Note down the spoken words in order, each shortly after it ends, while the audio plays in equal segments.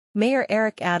Mayor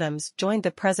Eric Adams joined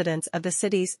the presidents of the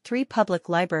city's three public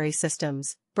library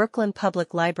systems: Brooklyn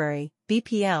Public Library,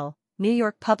 BPL, New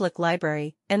York Public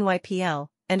Library, NYPL,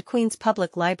 and Queens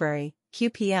Public Library,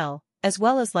 QPL, as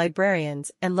well as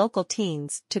librarians and local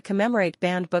teens to commemorate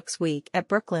Banned Books Week at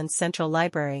Brooklyn's Central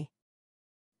Library.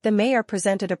 The mayor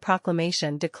presented a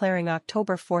proclamation declaring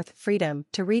October 4th Freedom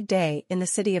to Read Day in the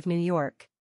city of New York.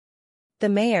 The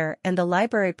mayor and the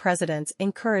library presidents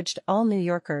encouraged all New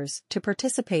Yorkers to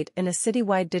participate in a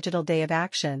citywide digital day of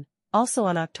action, also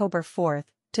on October 4th,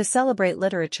 to celebrate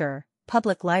literature,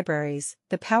 public libraries,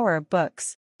 the power of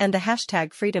books, and the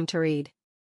hashtag Freedom to Read.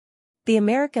 The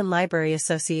American Library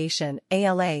Association,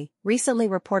 ALA, recently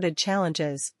reported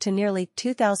challenges to nearly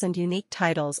 2,000 unique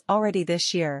titles already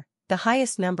this year, the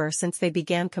highest number since they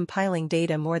began compiling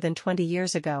data more than 20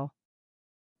 years ago.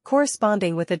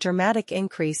 Corresponding with a dramatic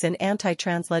increase in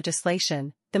anti-trans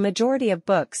legislation, the majority of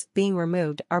books being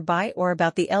removed are by or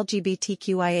about the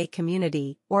LGBTQIA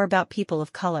community or about people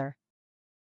of color.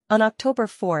 On October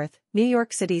 4th, New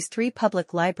York City's three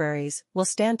public libraries will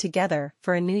stand together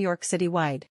for a New York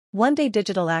City-wide one-day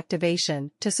digital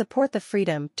activation to support the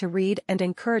freedom to read and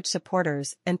encourage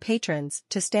supporters and patrons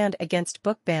to stand against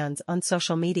book bans on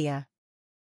social media.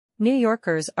 New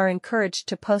Yorkers are encouraged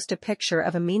to post a picture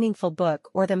of a meaningful book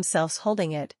or themselves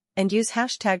holding it, and use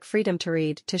hashtag Freedom to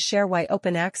Read to share why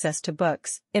open access to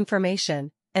books,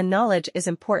 information, and knowledge is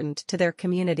important to their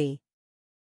community.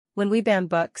 When we ban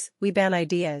books, we ban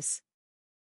ideas.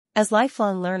 As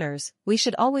lifelong learners, we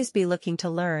should always be looking to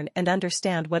learn and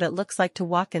understand what it looks like to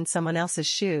walk in someone else's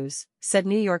shoes, said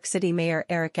New York City Mayor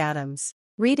Eric Adams.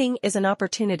 Reading is an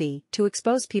opportunity to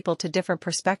expose people to different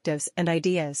perspectives and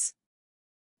ideas.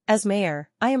 As mayor,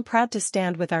 I am proud to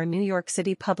stand with our New York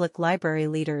City Public Library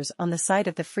leaders on the side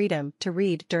of the freedom to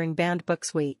read during Banned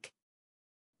Books Week.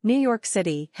 New York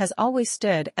City has always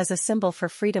stood as a symbol for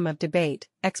freedom of debate,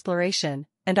 exploration,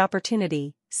 and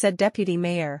opportunity, said Deputy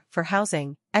Mayor for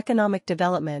Housing, Economic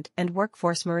Development and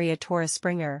Workforce Maria Torres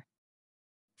Springer.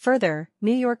 Further,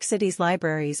 New York City's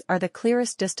libraries are the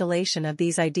clearest distillation of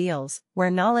these ideals,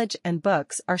 where knowledge and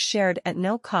books are shared at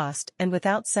no cost and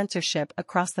without censorship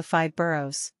across the 5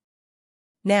 boroughs.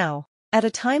 Now, at a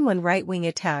time when right-wing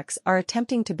attacks are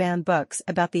attempting to ban books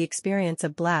about the experience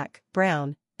of Black,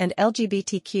 brown, and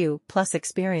LGBTQ+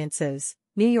 experiences,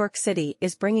 New York City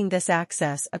is bringing this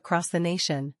access across the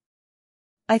nation.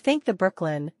 I thank the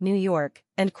Brooklyn, New York,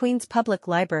 and Queens public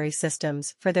library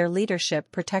systems for their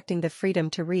leadership protecting the freedom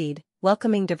to read,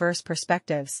 welcoming diverse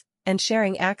perspectives, and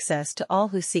sharing access to all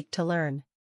who seek to learn.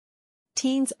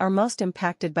 Teens are most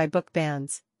impacted by book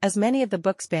bans, as many of the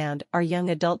books banned are young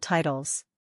adult titles.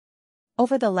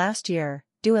 Over the last year,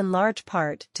 due in large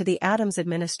part to the Adams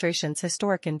administration's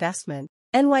historic investment,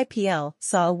 NYPL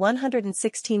saw a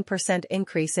 116%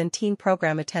 increase in teen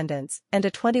program attendance and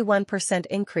a 21%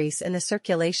 increase in the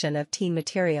circulation of teen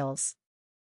materials.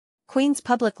 Queens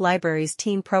Public Library's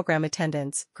teen program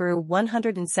attendance grew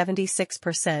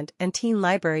 176% and teen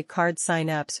library card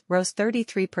sign-ups rose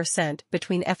 33%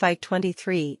 between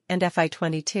FY23 and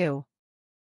FY22.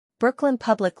 Brooklyn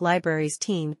Public Library's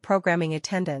teen programming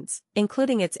attendance,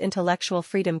 including its Intellectual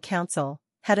Freedom Council,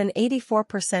 had an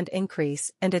 84%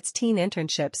 increase and its teen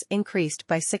internships increased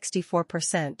by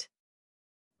 64%.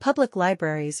 Public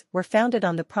libraries were founded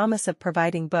on the promise of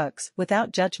providing books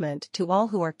without judgment to all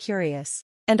who are curious,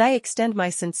 and I extend my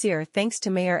sincere thanks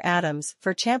to Mayor Adams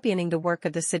for championing the work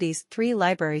of the city's 3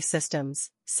 library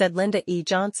systems, said Linda E.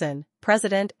 Johnson,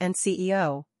 President and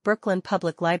CEO, Brooklyn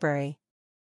Public Library.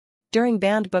 During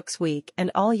Banned Books Week and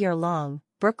all year long,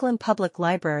 Brooklyn Public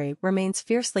Library remains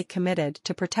fiercely committed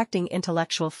to protecting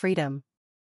intellectual freedom.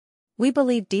 We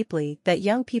believe deeply that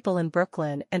young people in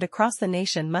Brooklyn and across the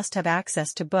nation must have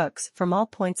access to books from all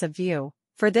points of view,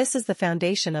 for this is the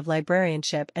foundation of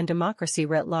librarianship and democracy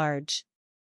writ large.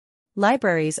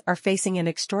 Libraries are facing an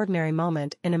extraordinary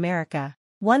moment in America,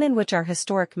 one in which our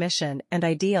historic mission and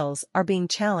ideals are being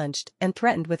challenged and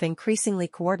threatened with increasingly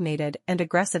coordinated and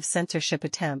aggressive censorship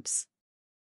attempts.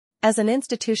 As an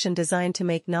institution designed to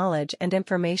make knowledge and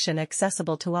information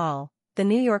accessible to all, the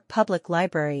New York Public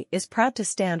Library is proud to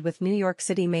stand with New York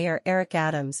City Mayor Eric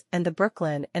Adams and the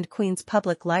Brooklyn and Queens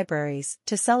Public Libraries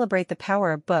to celebrate the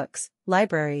power of books,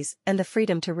 libraries, and the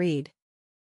freedom to read.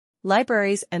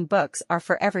 Libraries and books are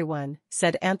for everyone,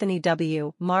 said Anthony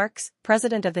W. Marks,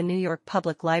 president of the New York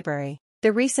Public Library.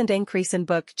 The recent increase in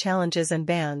book challenges and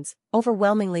bans,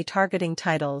 overwhelmingly targeting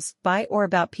titles by or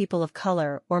about people of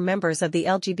color or members of the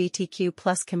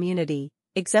LGBTQ+ community,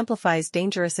 exemplifies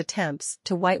dangerous attempts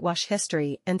to whitewash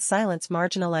history and silence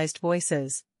marginalized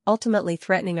voices, ultimately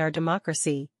threatening our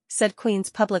democracy, said Queens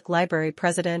Public Library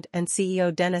President and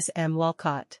CEO Dennis M.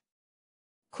 Walcott.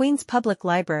 Queens Public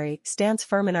Library stands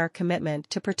firm in our commitment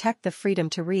to protect the freedom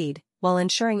to read, while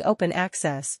ensuring open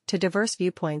access to diverse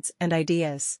viewpoints and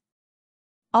ideas.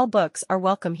 All books are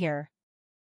welcome here.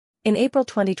 In April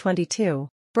 2022,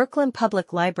 Brooklyn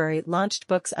Public Library launched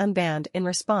Books Unbanned in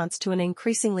response to an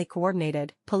increasingly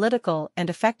coordinated, political, and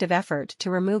effective effort to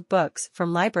remove books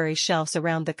from library shelves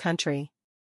around the country.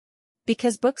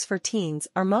 Because books for teens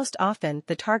are most often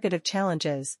the target of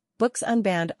challenges, Books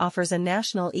Unbanned offers a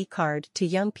national e-card to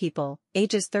young people,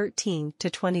 ages 13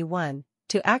 to 21,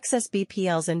 to access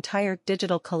BPL's entire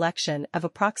digital collection of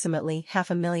approximately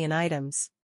 500,000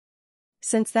 items.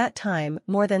 Since that time,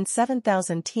 more than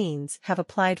 7,000 teens have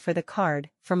applied for the card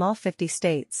from all 50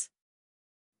 states.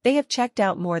 They have checked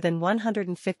out more than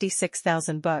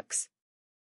 156,000 books.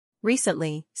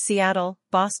 Recently, Seattle,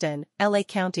 Boston, LA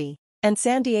County, and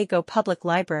San Diego public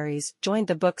libraries joined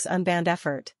the Books Unbanned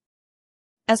effort.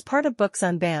 As part of Books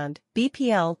Unbanned,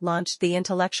 BPL launched the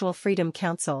Intellectual Freedom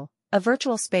Council, a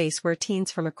virtual space where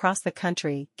teens from across the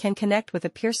country can connect with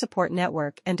a peer support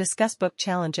network and discuss book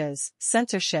challenges,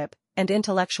 censorship, and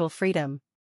intellectual freedom.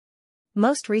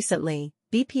 Most recently,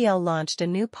 BPL launched a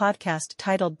new podcast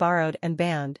titled Borrowed and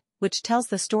Banned, which tells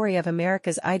the story of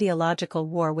America's ideological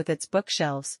war with its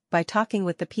bookshelves by talking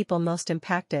with the people most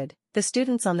impacted, the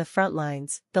students on the front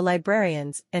lines, the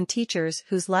librarians and teachers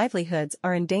whose livelihoods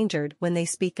are endangered when they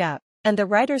speak up, and the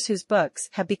writers whose books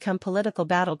have become political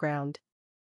battleground.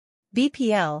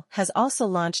 BPL has also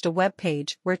launched a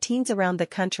webpage where teens around the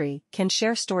country can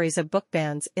share stories of book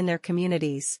bans in their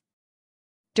communities.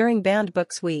 During Banned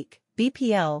Books Week,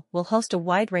 BPL will host a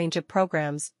wide range of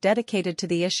programs dedicated to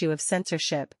the issue of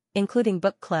censorship, including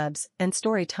book clubs and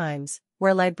story times,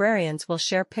 where librarians will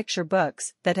share picture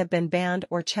books that have been banned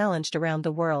or challenged around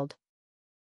the world.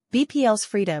 BPL's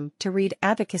Freedom to Read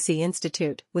Advocacy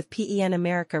Institute with PEN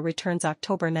America returns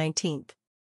October 19.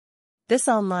 This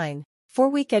online,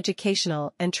 4-week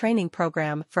educational and training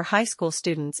program for high school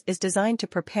students is designed to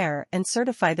prepare and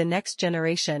certify the next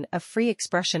generation of free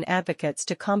expression advocates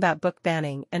to combat book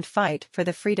banning and fight for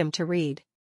the freedom to read.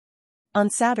 On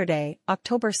Saturday,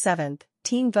 October 7,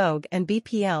 Teen Vogue and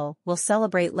BPL will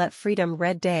celebrate Let Freedom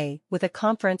Read Day with a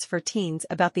conference for teens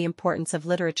about the importance of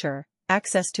literature,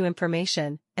 access to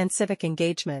information, and civic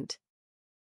engagement.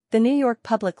 The New York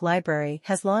Public Library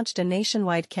has launched a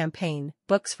nationwide campaign,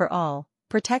 Books for All,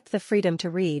 Protect the Freedom to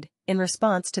Read, in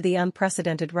response to the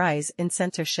unprecedented rise in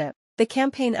censorship. The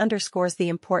campaign underscores the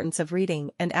importance of reading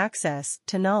and access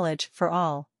to knowledge for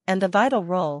all, and the vital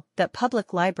role that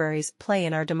public libraries play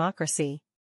in our democracy.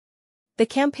 The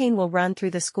campaign will run through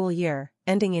the school year,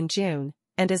 ending in June,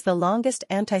 and is the longest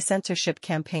anti-censorship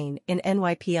campaign in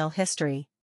NYPL history.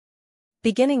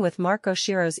 Beginning with Mark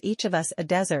Oshiro's Each of Us a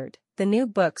Desert, the new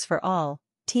Books for All,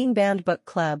 Teen Banned Book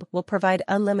Club will provide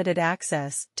unlimited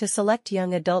access to select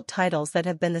young adult titles that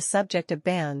have been the subject of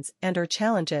bans and/or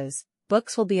challenges.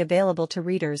 Books will be available to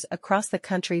readers across the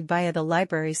country via the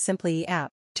library's Simply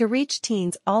app. To reach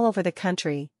teens all over the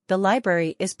country, the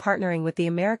library is partnering with the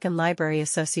American Library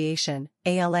Association,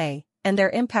 ALA, and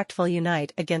their Impactful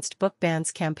Unite Against Book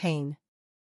Bans campaign.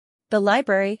 The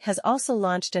library has also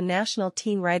launched a national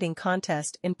teen writing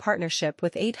contest in partnership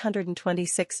with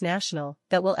 826 National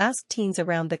that will ask teens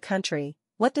around the country,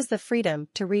 what does the freedom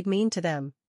to read mean to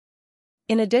them?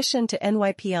 In addition to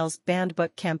NYPL's Banned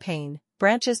Book campaign,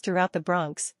 branches throughout the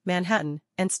Bronx, Manhattan,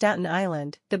 and Staten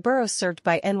Island, the boroughs served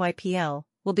by NYPL,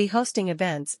 will be hosting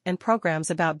events and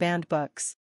programs about banned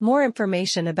books. More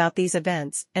information about these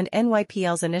events and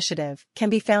NYPL's initiative can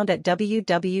be found at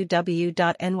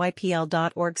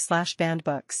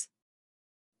www.nypl.org/bannedbooks.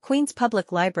 Queens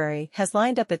Public Library has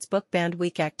lined up its Book Banned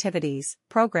Week activities,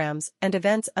 programs, and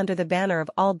events under the banner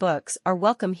of All Books Are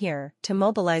Welcome Here to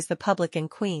mobilize the public in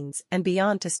Queens and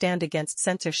beyond to stand against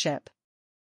censorship.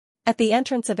 At the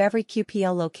entrance of every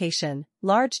QPL location,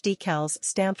 large decals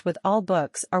stamped with All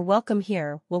Books Are Welcome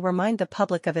Here will remind the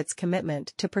public of its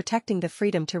commitment to protecting the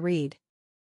freedom to read.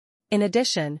 In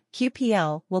addition,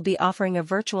 QPL will be offering a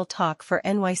virtual talk for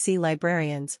NYC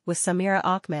librarians with Samira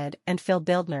Ahmed and Phil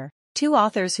Bildner, two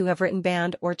authors who have written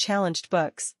banned or challenged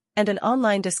books, and an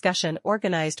online discussion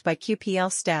organized by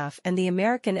QPL staff and the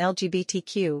American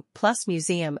LGBTQ+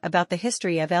 Museum about the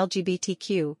history of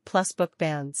LGBTQ+ book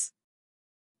bans.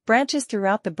 Branches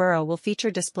throughout the borough will feature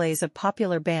displays of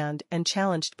popular banned and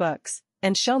challenged books,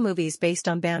 and show movies based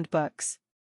on banned books.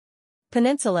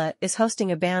 Peninsula is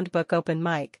hosting a banned book open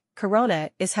mic,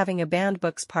 Corona is having a banned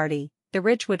books party, the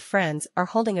Ridgewood Friends are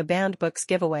holding a banned books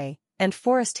giveaway, and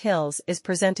Forest Hills is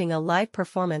presenting a live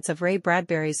performance of Ray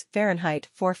Bradbury's Fahrenheit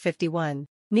 451.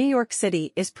 New York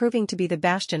City is proving to be the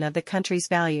bastion of the country's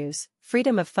values,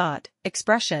 freedom of thought,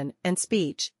 expression, and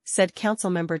speech, said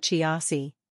Councilmember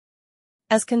Chiasi.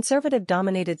 As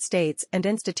conservative-dominated states and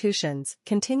institutions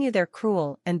continue their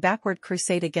cruel and backward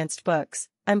crusade against books,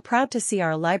 I'm proud to see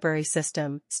our library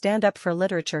system stand up for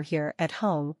literature here at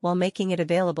home while making it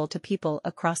available to people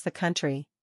across the country.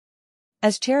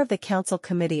 As chair of the Council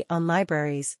Committee on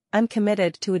Libraries, I'm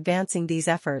committed to advancing these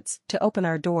efforts to open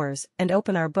our doors and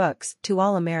open our books to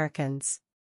all Americans.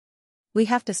 We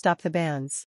have to stop the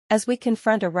bans. As we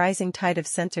confront a rising tide of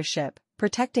censorship,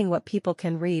 protecting what people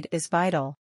can read is vital.